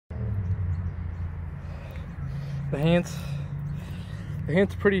The hands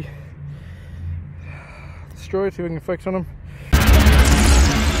are pretty destroyed. See if we can focus on them.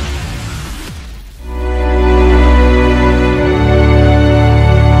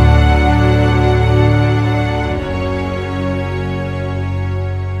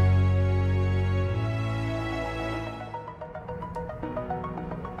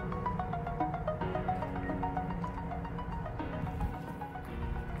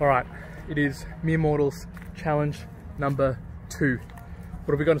 All right, it is Mere Mortals challenge number 2.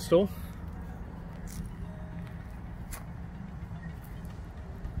 What have we got in store?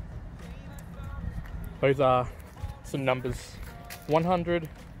 Those are some numbers, 100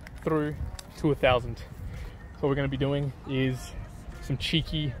 through to 1,000. So what we're going to be doing is some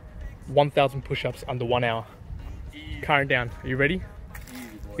cheeky 1,000 push-ups under 1 hour. Current down. Are you ready?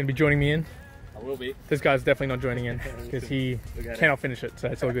 You're going to be joining me in? I will be. This guy's definitely not joining in because he cannot finish it, so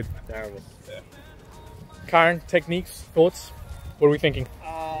it's all good. Terrible. Yeah. Karen, techniques, thoughts? What are we thinking?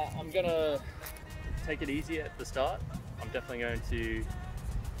 I'm gonna take it easy at the start. I'm definitely going to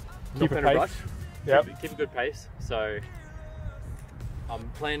Keep a pace. Keep a good pace. So I'm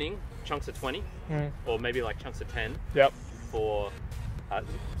planning chunks of 20 or maybe like chunks of 10 for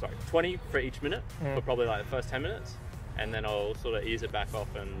 20 for each minute for probably like the first 10 minutes. And then I'll sort of ease it back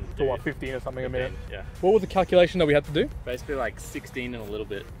off and do what, 15 or something 15, a minute? Yeah. What was the calculation that we had to do? Basically like 16 and a little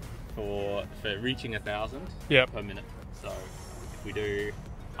bit for reaching 1,000 per minute. So if we do,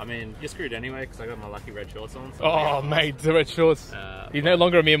 I mean, you're screwed anyway because I got my lucky red shorts on. So oh mate, the red shorts. You're no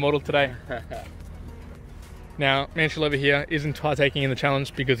longer a mere mortal today. Now, Manshall over here isn't partaking in the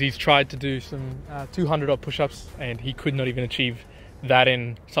challenge because he's tried to do some 200 odd push-ups and he could not even achieve that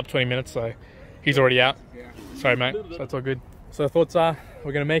in sub 20 minutes, so he's already out. Sorry mate, so that's all good. So the thoughts are,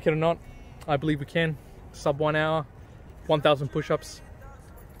 we're going to make it or not? I believe we can. Sub 1 hour, 1,000 push-ups.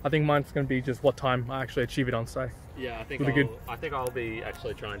 I think mine's going to be just what time I actually achieve it on, so yeah, I think I'll be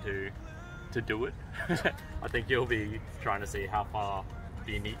actually trying to do it. I think you'll be trying to see how far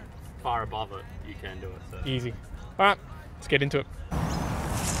above it you can do it. So. Easy. All right, let's get into it.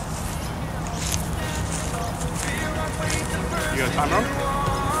 You got a timer on?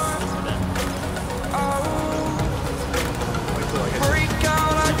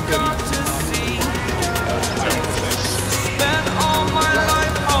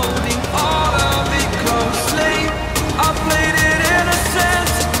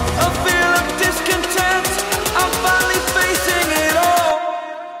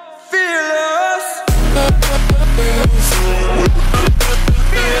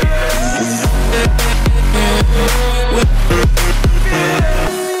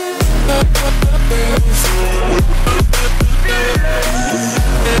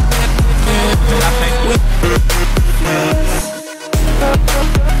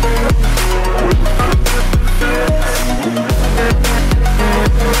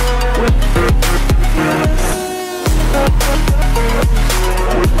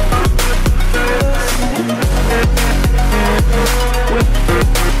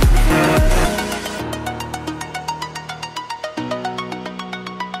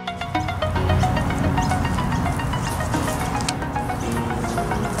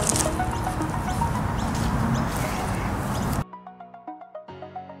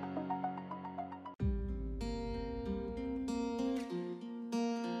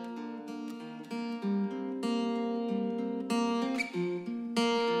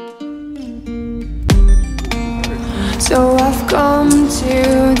 So I've come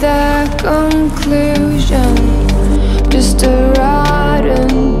to the conclusion, just a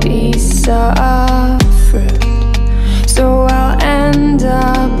rotten piece of fruit. So I'll end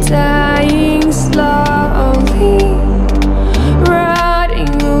up dying slowly,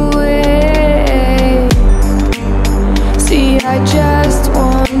 rotting away. See, I just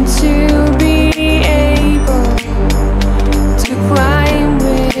want to be able to climb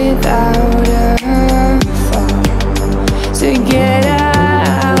without a fall, to get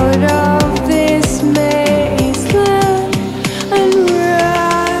out of this mazeland and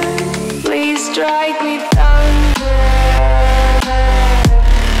run. Please strike me thunder,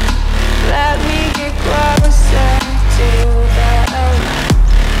 let me get closer to the light.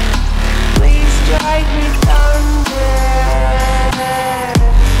 Please strike me thunder,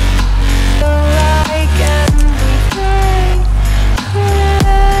 so I can be free.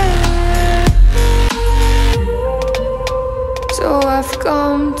 So I've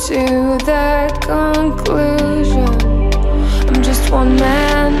come to the conclusion, I'm just one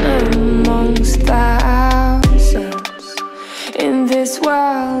man amongst thousands. In this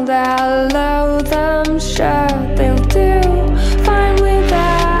world I'll loathe them, sure they'll do fine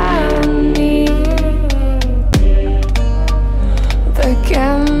without me.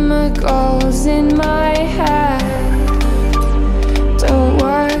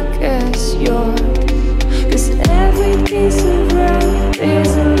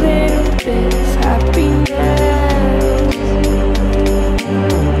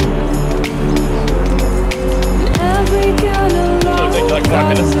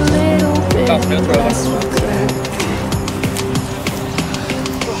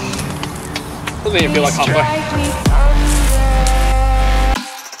 Doesn't even feel like halfway.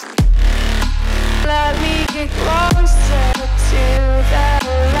 Let me get closer to that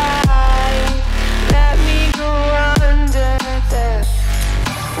light. Let me go under the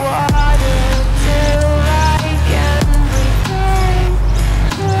water till I can breathe.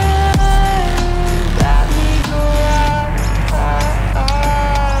 Let me go up, let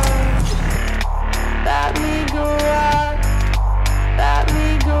me go up, let me go up,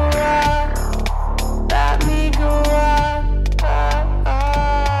 let me go up,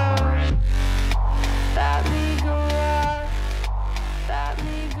 let me go up, let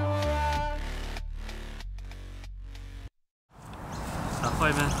me go up.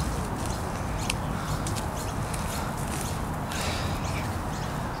 Halfway, man.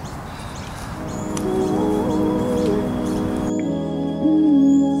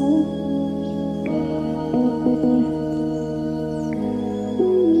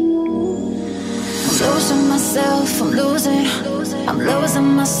 I'm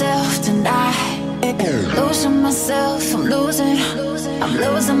losing myself tonight. Losing myself, I'm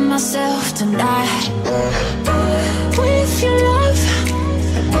losing myself tonight. With your love,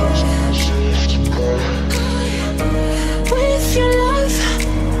 with your love,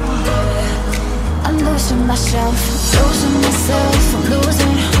 I'm losing myself, I'm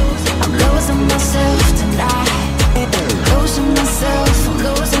losing myself tonight. Losing myself, I'm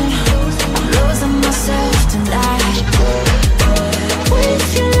losing myself tonight. With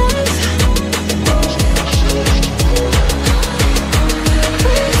your love, with your love,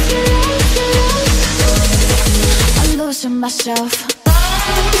 I'm losing myself.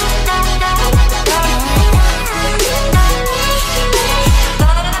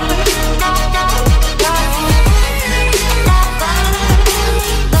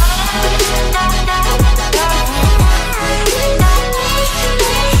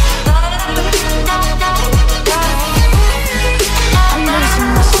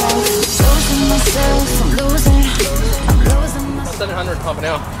 Half an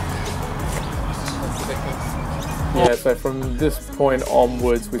hour. Yeah, so from this point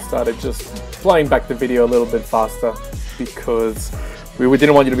onwards we started just playing back the video a little bit faster because we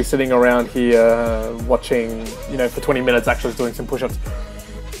didn't want you to be sitting around here watching, you know, for 20 minutes actually doing some push-ups.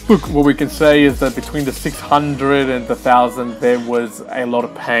 Look, what we can say is that between the 600 and the 1000 there was a lot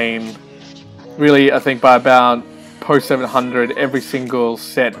of pain. Really, I think by about post 700 every single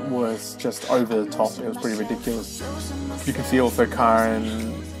set was just over the top. It was pretty ridiculous. You can see also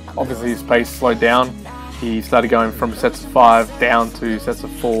Karen, obviously his pace slowed down. He started going from sets of 5 down to sets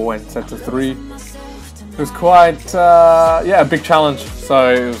of 4 and sets of 3. It was quite, yeah, a big challenge.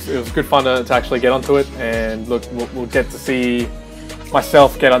 So it was good fun to actually get onto it. And look, we'll get to see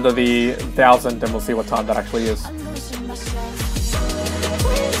myself get under the 1000 and we'll see what time that actually is.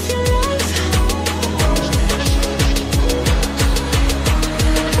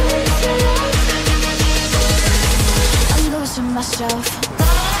 Myself.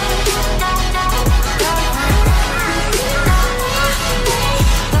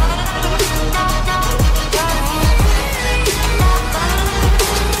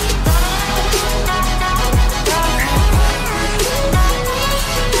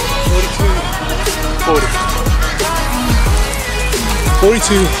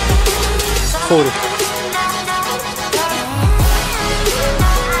 42, 40.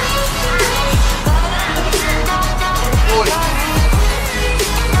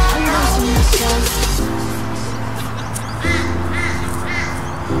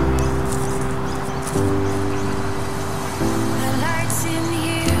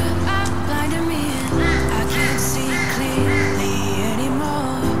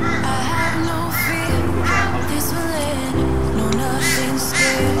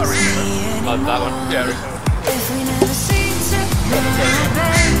 That one? Yeah. If we never seem to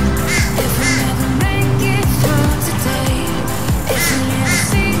if we never make it through today, if we never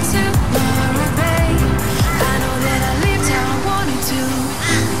seem to I know that I lived how I wanted to.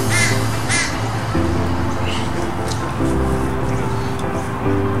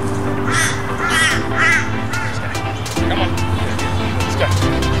 Come on, let's go.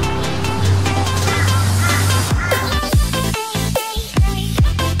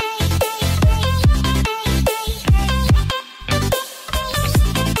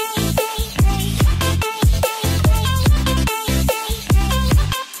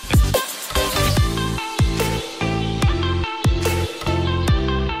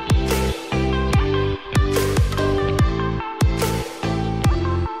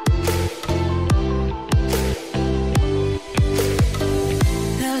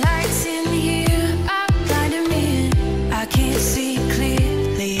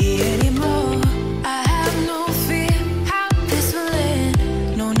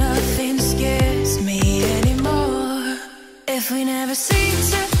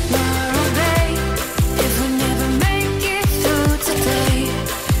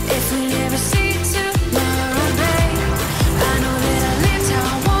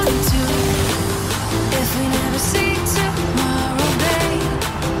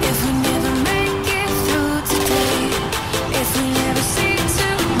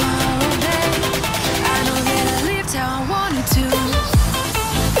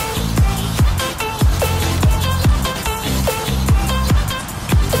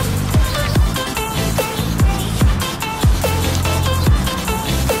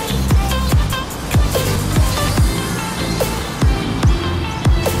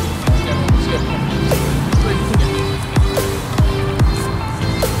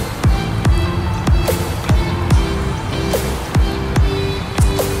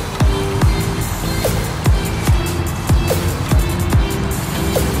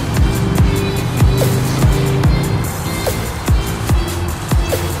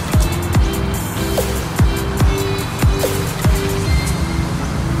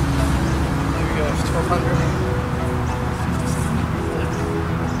 1200.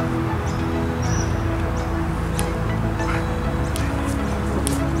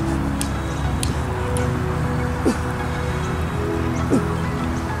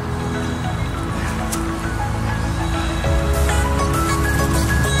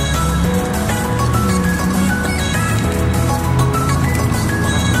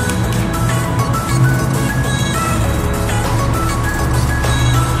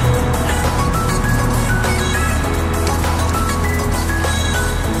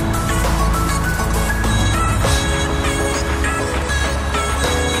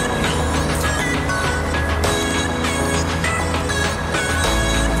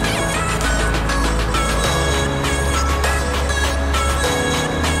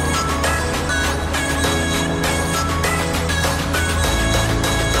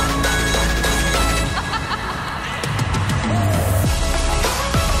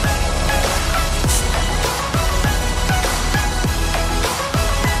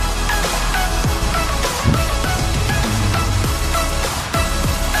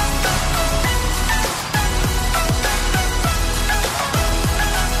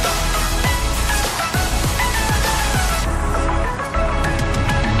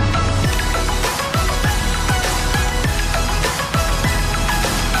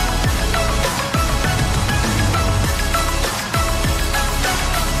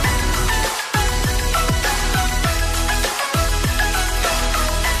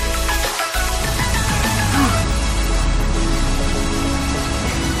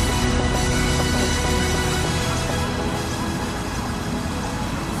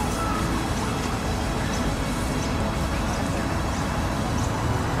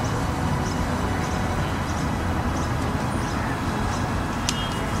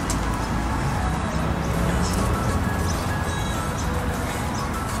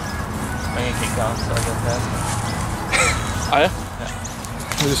 Keep going, so I get that. Oh yeah? Yeah.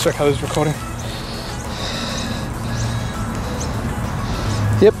 Let me just check how this is recording.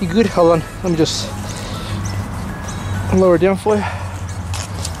 Yep, you good? Hold on. Let me just lower it down for you.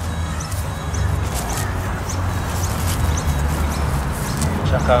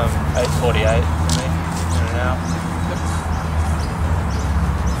 Chuck 8:48 for me, in and out.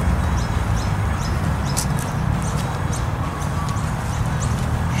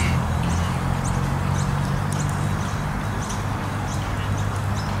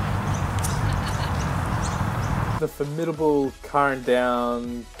 The formidable current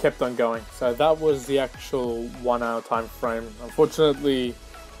down kept on going. So that was the actual 1 hour time frame. Unfortunately,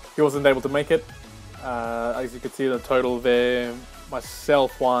 he wasn't able to make it. As you can see the total there,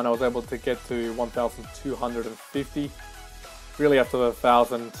 myself, Juan, I was able to get to 1,250. Really after the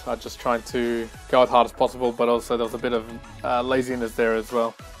 1,000, I just trying to go as hard as possible, but also there was a bit of laziness there as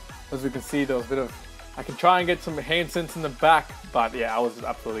well. As we can see, there was a bit of, I can try and get some handstands in the back, but yeah, I was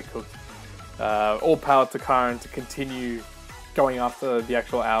absolutely cooked. All power to Karen to continue going after the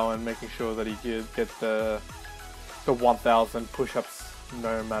actual hour and making sure that he could get the 1,000 push-ups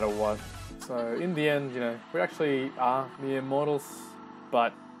no matter what. So in the end, you know, we actually are mere mortals,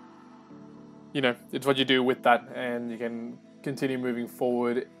 but you know, it's what you do with that, and you can continue moving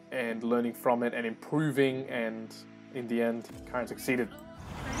forward and learning from it and improving, and in the end, Karen succeeded.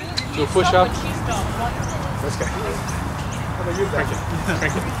 Do a push-up. Let's go. Crank it. Crank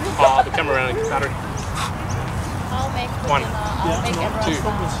it. Oh, the camera around the battery. I'll make one. I'll make everyone Two.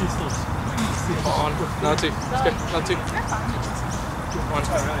 stop. On. Another two. Let's go. Another two. One.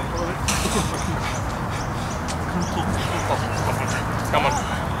 Come on.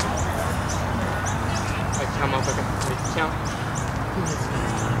 Okay, come on. Okay. Count.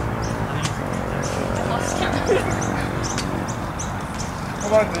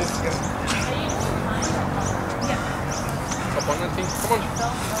 Come on, this guy. Up on that thing. Come on.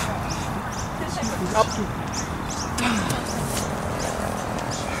 Up.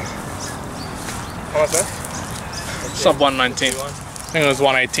 How was that? Sub 119. I think it was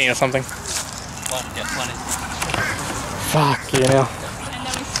 118 or something. Fuck, you know.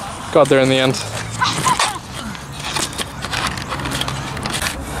 Got there in the end.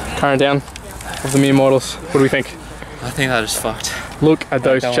 Current down of the mere mortals. What do we think? I think that is fucked. Look at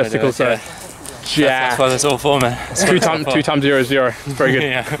those chesticles though. That's what it's all for, man. 2 times 0 is 0. Very good.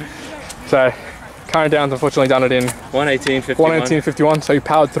 Yeah. So, current down's unfortunately done it in 118.51. So he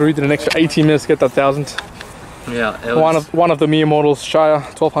powered through, did an extra 18 minutes to get that 1,000. Yeah, it was one of the mere mortals, Shire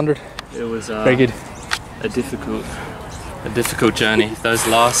 1,200. It was very good. A difficult journey. Those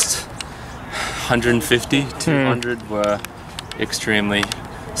last 150, 200 were extremely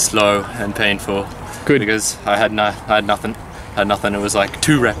slow and painful. Good. Because I had nothing. It was like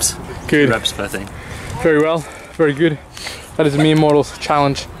 2 reps. Good. 2 reps per thing. Very well, very good. That is the Mere Mortals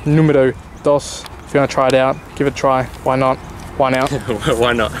Challenge numero 2. If you want to try it out, give it a try. Why not? Why now?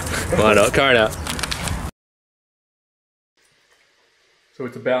 Why not? Why not? Current out. So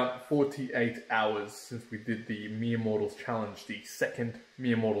it's about 48 hours since we did the Mere Mortals Challenge, the second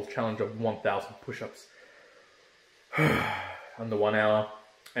Mere Mortals Challenge of 1,000 push-ups. Under 1 hour.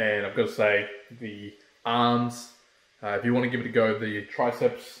 And I've got to say, the arms, if you want to give it a go, the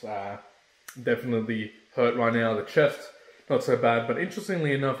triceps definitely hurt right now. The chest, not so bad. But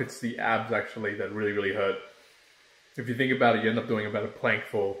interestingly enough, it's the abs actually that really hurt. If you think about it, you end up doing about a plank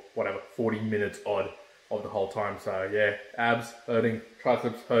for, whatever, 40 minutes odd of the whole time. So yeah, abs hurting,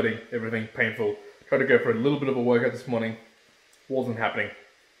 triceps hurting, everything painful. Tried to go for a little bit of a workout this morning. Wasn't happening.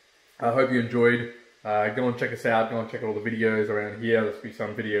 I hope you enjoyed. Go and check us out. Go and check out all the videos around here. There'll be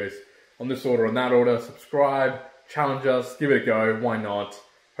some videos on this order, on that order. Subscribe, challenge us, give it a go. Why not?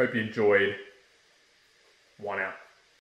 Hope you enjoyed. One out.